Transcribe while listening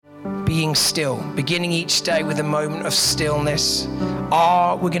being still, beginning each day with a moment of stillness.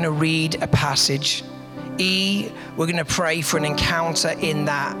 R, we're going to read a passage. E, we're going to pray for an encounter in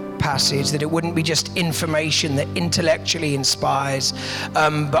that passage, that it wouldn't be just information that intellectually inspires,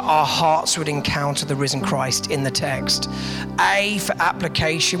 but our hearts would encounter the risen Christ in the text. A, for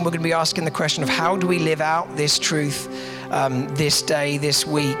application, we're going to be asking the question of how do we live out this truth this day, this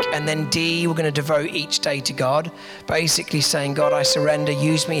week. And then D, we're going to devote each day to God, basically saying, God, I surrender,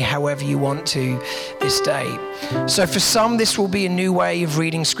 use me however you want to this day. So for some, this will be a new way of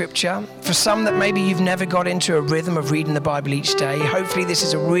reading scripture. For some that maybe you've never got into a rhythm of reading the Bible each day, hopefully this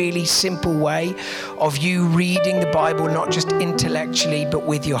is a really simple way of you reading the Bible, not just intellectually, but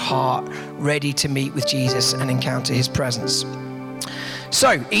with your heart, ready to meet with Jesus and encounter his presence.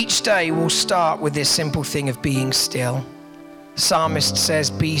 So each day we'll start with this simple thing of being still. The psalmist says,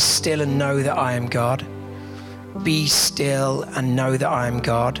 be still and know that I am God. Be still and know that I am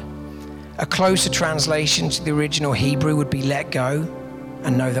God. A closer translation to the original Hebrew would be let go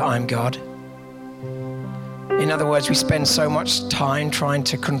and know that I am God. In other words, we spend so much time trying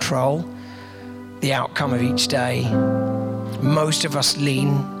to control the outcome of each day. Most of us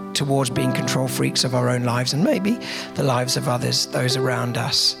lean towards being control freaks of our own lives and maybe the lives of others, those around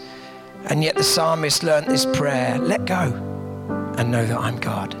us. And yet the psalmist learned this prayer, let go and know that I'm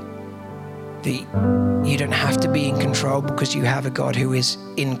God. You don't have to be in control because you have a God who is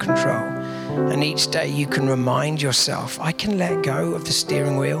in control. And each day you can remind yourself, I can let go of the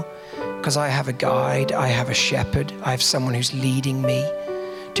steering wheel because I have a guide, I have a shepherd, I have someone who's leading me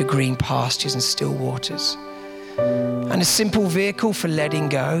to green pastures and still waters. And a simple vehicle for letting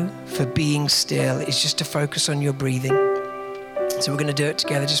go, for being still, is just to focus on your breathing. So we're going to do it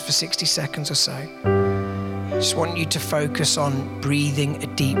together just for 60 seconds or so. I just want you to focus on breathing a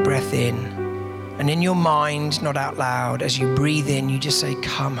deep breath in. And in your mind, not out loud, as you breathe in, you just say,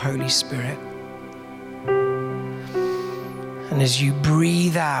 come, Holy Spirit. And as you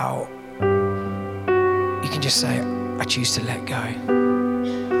breathe out, you can just say, I choose to let go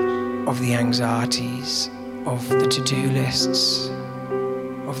of the anxieties, of the to-do lists,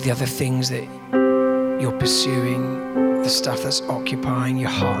 of the other things that you're pursuing, the stuff that's occupying your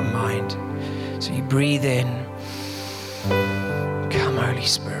heart and mind. So you breathe in, come Holy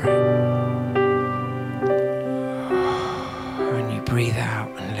Spirit. And you breathe out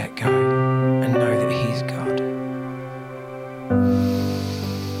and let go and know that He's God.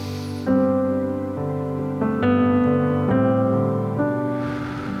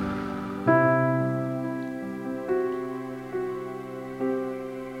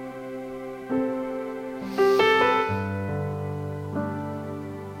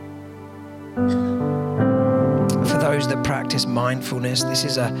 That practice mindfulness. This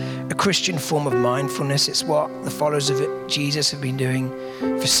is a Christian form of mindfulness. It's what the followers of Jesus have been doing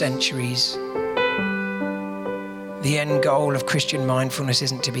for centuries. The end goal of Christian mindfulness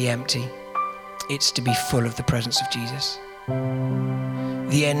isn't to be empty. It's to be full of the presence of Jesus.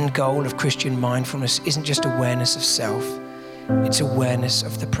 The end goal of Christian mindfulness isn't just awareness of self. It's awareness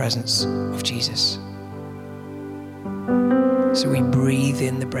of the presence of Jesus. So we breathe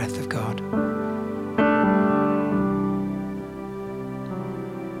in the breath of God.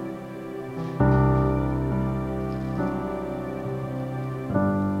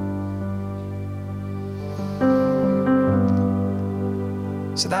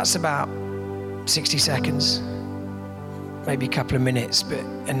 So that's about 60 seconds, maybe a couple of minutes, but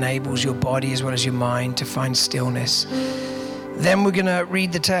enables your body as well as your mind to find stillness. Then we're going to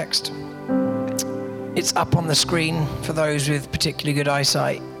read the text. It's up on the screen. For those with particularly good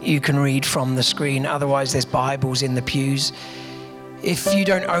eyesight, you can read from the screen. Otherwise, there's Bibles in the pews. If you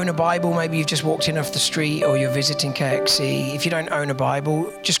don't own a Bible, maybe you've just walked in off the street or you're visiting KXC. If you don't own a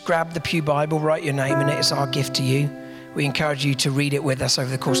Bible, just grab the Pew Bible, write your name in it. It's our gift to you. We encourage you to read it with us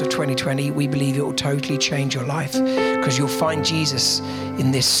over the course of 2020. We believe it will totally change your life because you'll find Jesus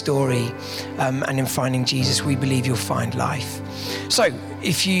in this story. And in finding Jesus, we believe you'll find life. So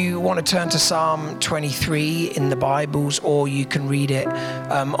if you want to turn to Psalm 23 in the Bibles, or you can read it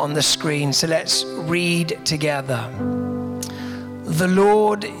on the screen. So let's read together. The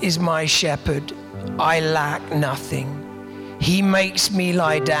Lord is my shepherd. I lack nothing. He makes me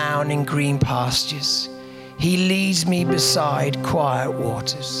lie down in green pastures. He leads me beside quiet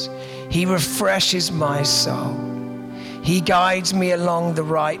waters. He refreshes my soul. He guides me along the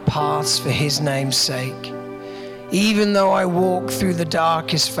right paths for his name's sake. Even though I walk through the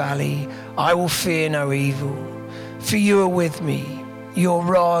darkest valley, I will fear no evil. For you are with me. Your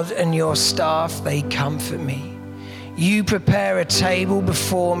rod and your staff, they comfort me. You prepare a table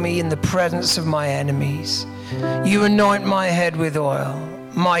before me in the presence of my enemies. You anoint my head with oil.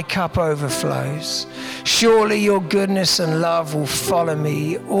 my cup overflows. Surely your goodness and love will follow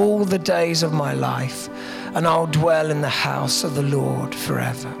me all the days of my life, and I'll dwell in the house of the Lord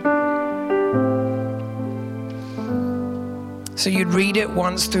forever. So you'd read it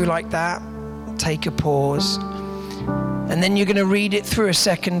once through like that, take a pause, and then you're going to read it through a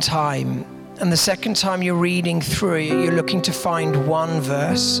second time. And the second time you're reading through it, you're looking to find one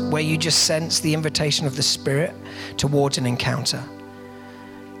verse where you just sense the invitation of the Spirit towards an encounter.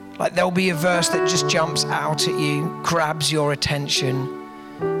 Like there'll be a verse that just jumps out at you, grabs your attention,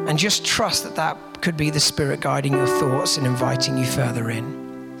 and just trust that that could be the Spirit guiding your thoughts and inviting you further in.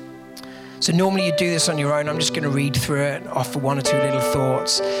 So normally you do this on your own. I'm just going to read through it, offer one or two little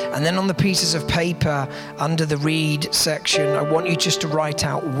thoughts. And then on the pieces of paper under the read section, I want you just to write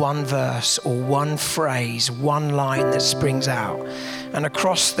out one verse or one phrase, one line that springs out. And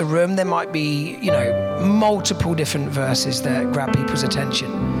across the room, there might be, multiple different verses that grab people's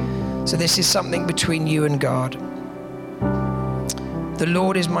attention. So this is something between you and God. The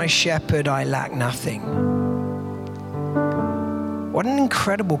Lord is my shepherd, I lack nothing. What an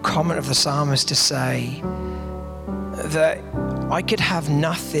incredible comment of the psalmist to say that I could have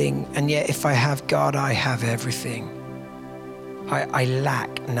nothing, and yet if I have God, I have everything. I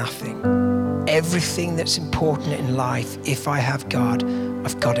lack nothing. Everything that's important in life, if I have God,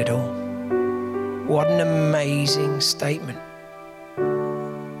 I've got it all. What an amazing statement.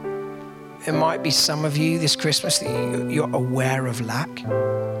 There might be some of you this Christmas that you're aware of lack.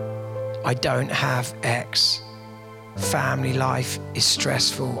 I don't have X. Family life is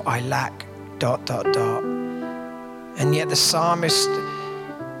stressful. I lack ... And yet the psalmist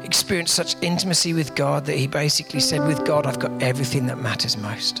experienced such intimacy with God that he basically said, with God, I've got everything that matters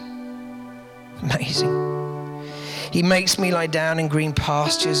most. Amazing. He makes me lie down in green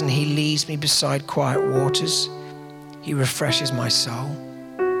pastures and he leads me beside quiet waters. He refreshes my soul.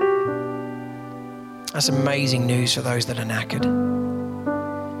 That's amazing news for those that are knackered.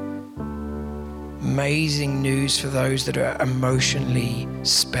 Amazing news for those that are emotionally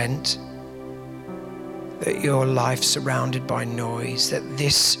spent, that your life's surrounded by noise, that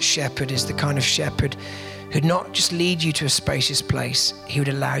this shepherd is the kind of shepherd who'd not just lead you to a spacious place, he would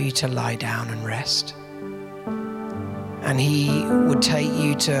allow you to lie down and rest. And he would take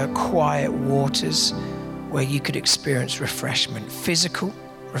you to quiet waters where you could experience refreshment, physical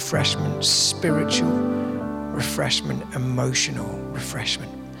refreshment, spiritual refreshment, emotional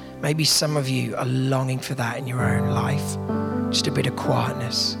refreshment. Maybe some of you are longing for that in your own life. Just a bit of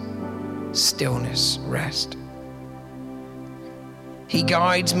quietness, stillness, rest. He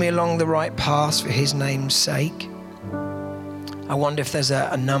guides me along the right paths for his name's sake. I wonder if there's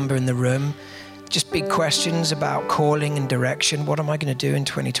a number in the room. Just big questions about calling and direction. What am I going to do in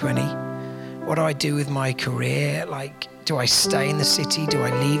 2020? What do I do with my career? Do I stay in the city? Do I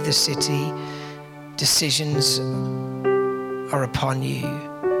leave the city? Decisions are upon you,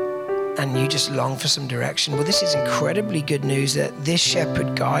 and you just long for some direction. Well, this is incredibly good news that this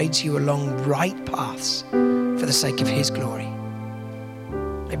shepherd guides you along right paths for the sake of his glory.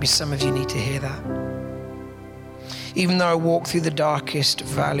 Maybe some of you need to hear that. Even though I walk through the darkest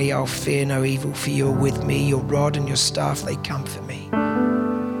valley, I'll fear no evil, for you are with me. Your rod and your staff, they comfort me.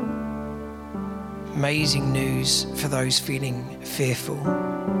 Amazing news for those feeling fearful,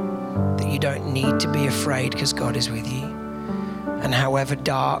 that you don't need to be afraid because God is with you. And however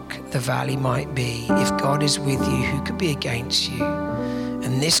dark the valley might be, if God is with you, who could be against you?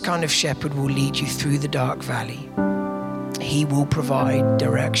 And this kind of shepherd will lead you through the dark valley. He will provide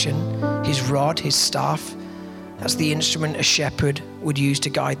direction. His rod, his staff, that's the instrument a shepherd would use to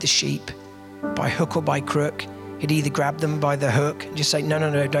guide the sheep. By hook or by crook, he'd either grab them by the hook and just say, no,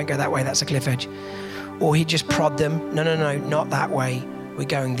 don't go that way, that's a cliff edge. Or he'd just prod them, no, not that way. We're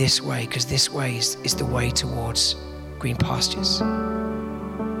going this way, because this way is the way towards green pastures.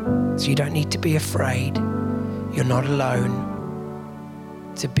 So you don't need to be afraid. You're not alone.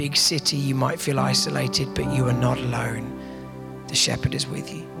 It's a big city. You might feel isolated, but you are not alone. The shepherd is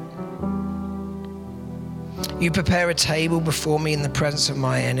with you. You prepare a table before me in the presence of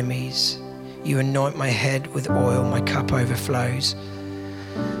my enemies. You anoint my head with oil. My cup overflows.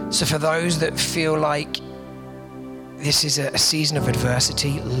 So for those that feel like this is a season of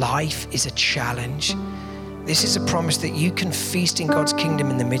adversity, life is a challenge, this is a promise that you can feast in God's kingdom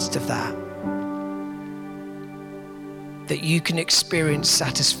in the midst of that. That you can experience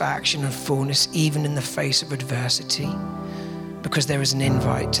satisfaction and fullness even in the face of adversity, because there is an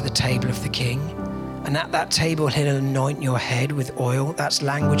invite to the table of the King. And at that table, he'll anoint your head with oil. That's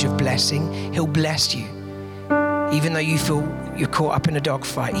language of blessing. He'll bless you. Even though you feel you're caught up in a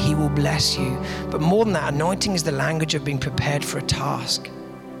dogfight, he will bless you. But more than that, anointing is the language of being prepared for a task.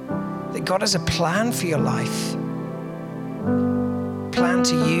 that God has a plan for your life. Plan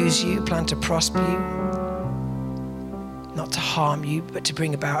to use you, plan to prosper you, not to harm you, but to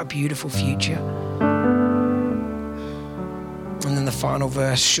bring about a beautiful future. And then the final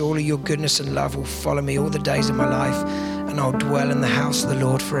verse, surely your goodness and love will follow me all the days of my life, and I'll dwell in the house of the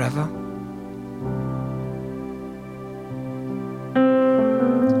Lord forever.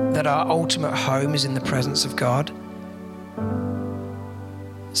 That our ultimate home is in the presence of God.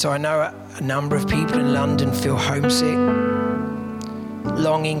 So I know a number of people in London feel homesick,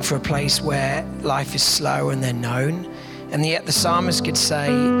 longing for a place where life is slow and they're known. And yet the psalmist could say,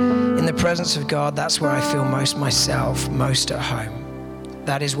 in the presence of God, that's where I feel most myself, most at home.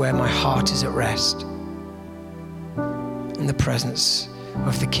 That is where my heart is at rest, in the presence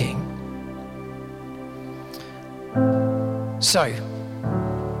of the King. So,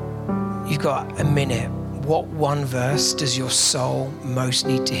 you've got a minute. What one verse does your soul most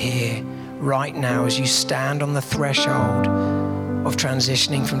need to hear right now as you stand on the threshold of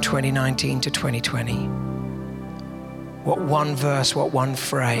transitioning from 2019 to 2020? What one verse, what one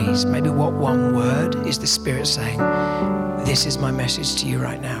phrase, maybe what one word is the Spirit saying, this is my message to you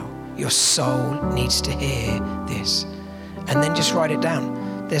right now. Your soul needs to hear this. And then just write it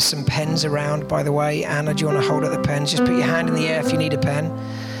down. There's some pens around, by the way. Anna, do you want to hold up the pens? Just put your hand in the air if you need a pen.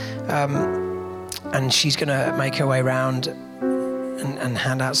 And she's going to make her way around and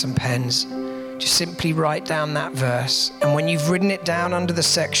hand out some pens. Just simply write down that verse. And when you've written it down under the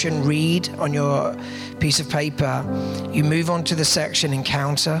section read on your piece of paper, you move on to the section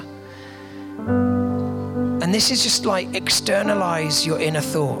encounter. And this is just like externalize your inner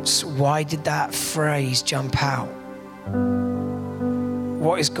thoughts. Why did that phrase jump out?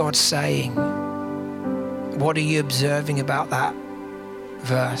 What is God saying? What are you observing about that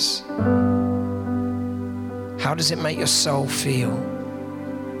verse? How does it make your soul feel?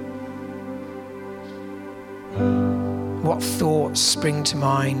 What thoughts spring to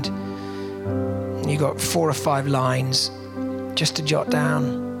mind? You got 4 or 5 lines just to jot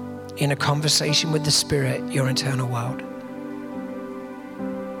down in a conversation with the Spirit, your internal world.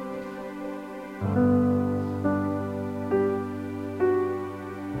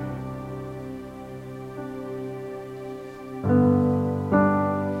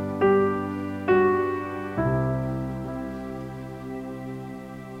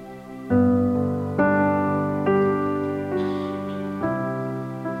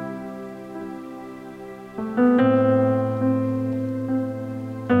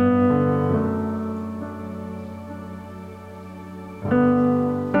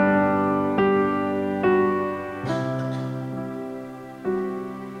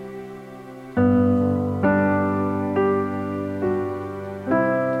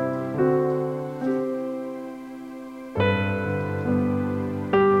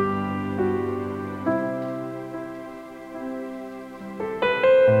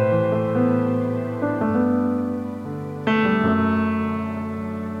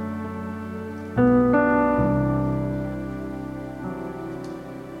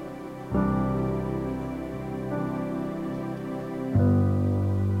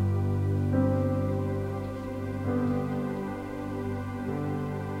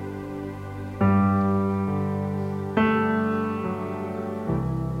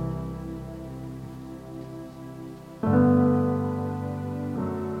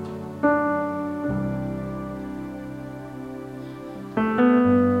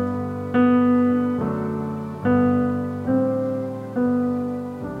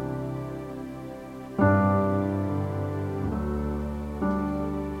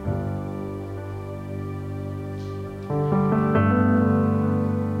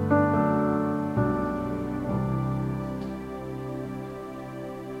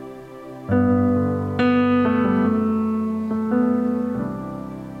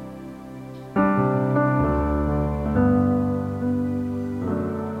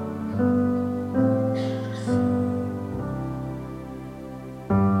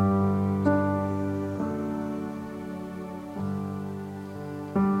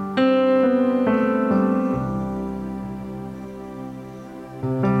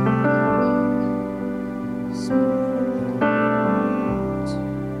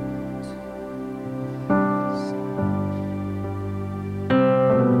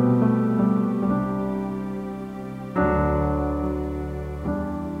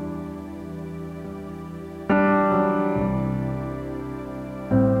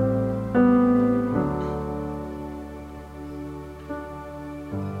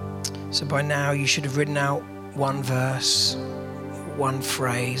 So by now you should have written out one verse, one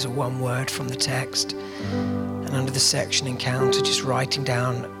phrase or one word from the text. And under the section encounter, just writing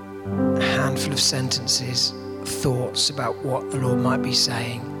down a handful of sentences, thoughts about what the Lord might be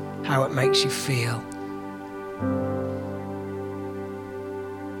saying, how it makes you feel.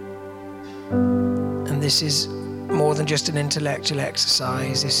 And this is more than just an intellectual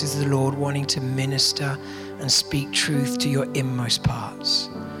exercise. This is the Lord wanting to minister and speak truth to your inmost parts,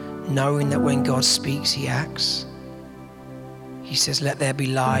 knowing that when God speaks, he acts. He says, let there be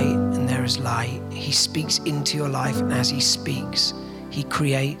light, and there is light. He speaks into your life, and as he speaks, he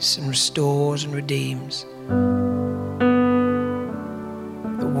creates and restores and redeems.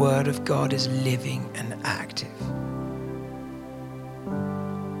 The word of God is living and active.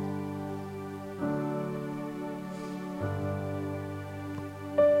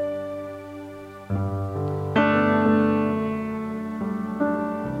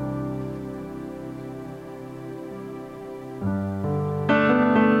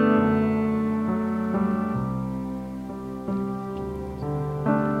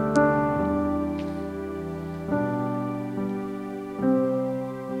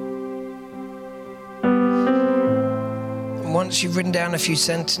 Once you've written down a few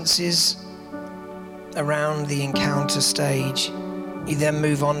sentences around the encounter stage, you then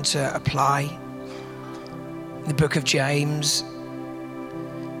move on to apply. The book of James,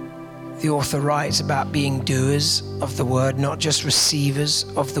 the author writes about being doers of the word, not just receivers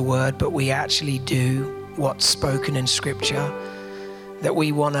of the word, but we actually do what's spoken in Scripture. That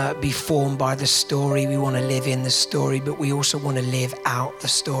we want to be formed by the story, we want to live in the story, but we also want to live out the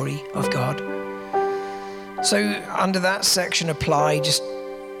story of God. So under that section, apply just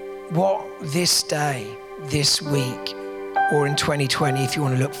what this day, this week, or in 2020, if you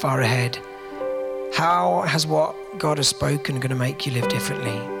want to look far ahead, how has what God has spoken going to make you live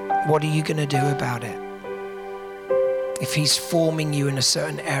differently? What are you going to do about it? If he's forming you in a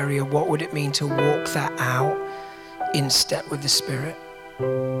certain area, what would it mean to walk that out in step with the Spirit?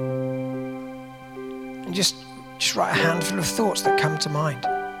 And just write a handful of thoughts that come to mind.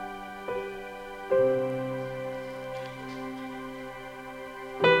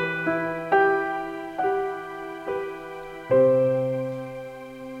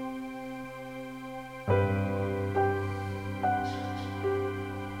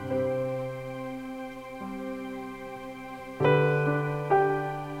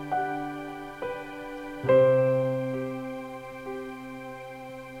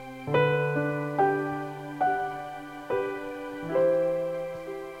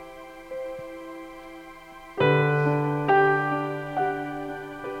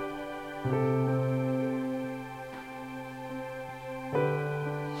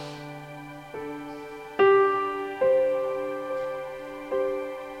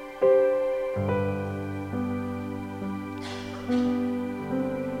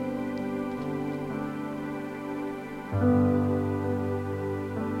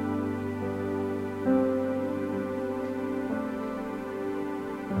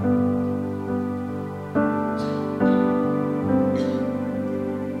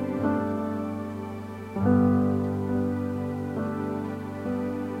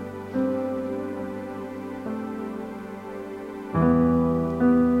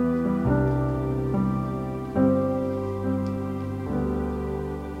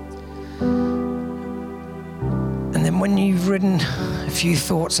 When you've written a few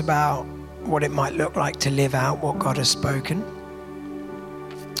thoughts about what it might look like to live out what God has spoken,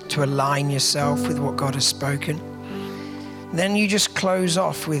 to align yourself with what God has spoken, then you just close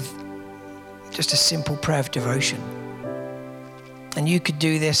off with just a simple prayer of devotion. And you could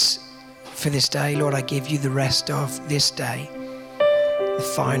do this for this day. Lord, I give you the rest of this day,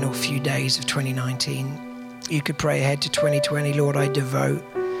 the final few days of 2019. You could pray ahead to 2020. Lord, I devote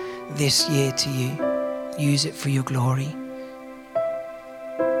this year to you. Use it for your glory.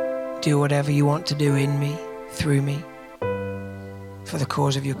 Do whatever you want to do in me, through me, for the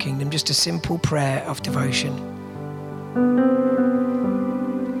cause of your kingdom. Just a simple prayer of devotion.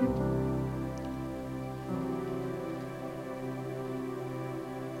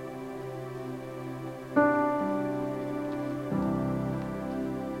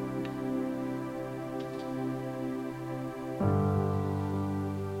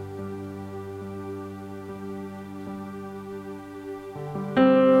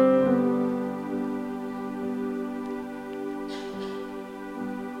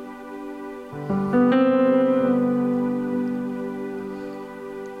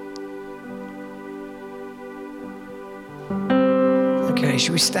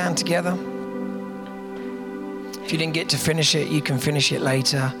 Should we stand together? If you didn't get to finish it, you can finish it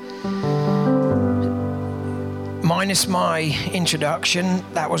later. Minus my introduction,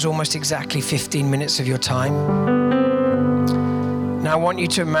 that was almost exactly 15 minutes of your time. I want you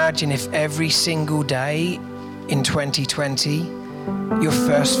to imagine if every single day in 2020, your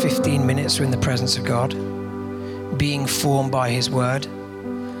first 15 minutes are in the presence of God, being formed by his word.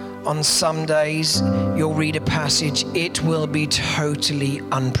 On some days, you'll read a passage, it will be totally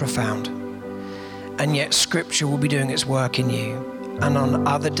unprofound. And yet scripture will be doing its work in you. And on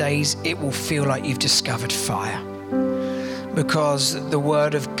other days, it will feel like you've discovered fire. Because the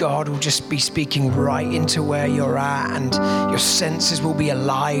word of God will just be speaking right into where you're at, and your senses will be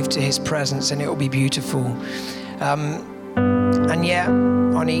alive to his presence, and it will be beautiful. And yet,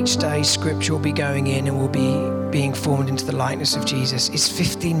 on each day, scripture will be going in and will be being formed into the likeness of Jesus. It's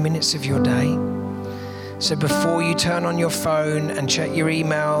 15 minutes of your day. So before you turn on your phone and check your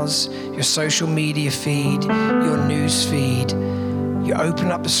emails, your social media feed, your news feed, you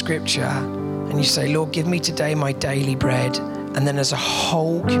open up the scripture and you say, Lord, give me today my daily bread. And then as a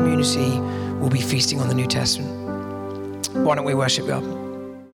whole community, we'll be feasting on the New Testament. Why don't we worship God?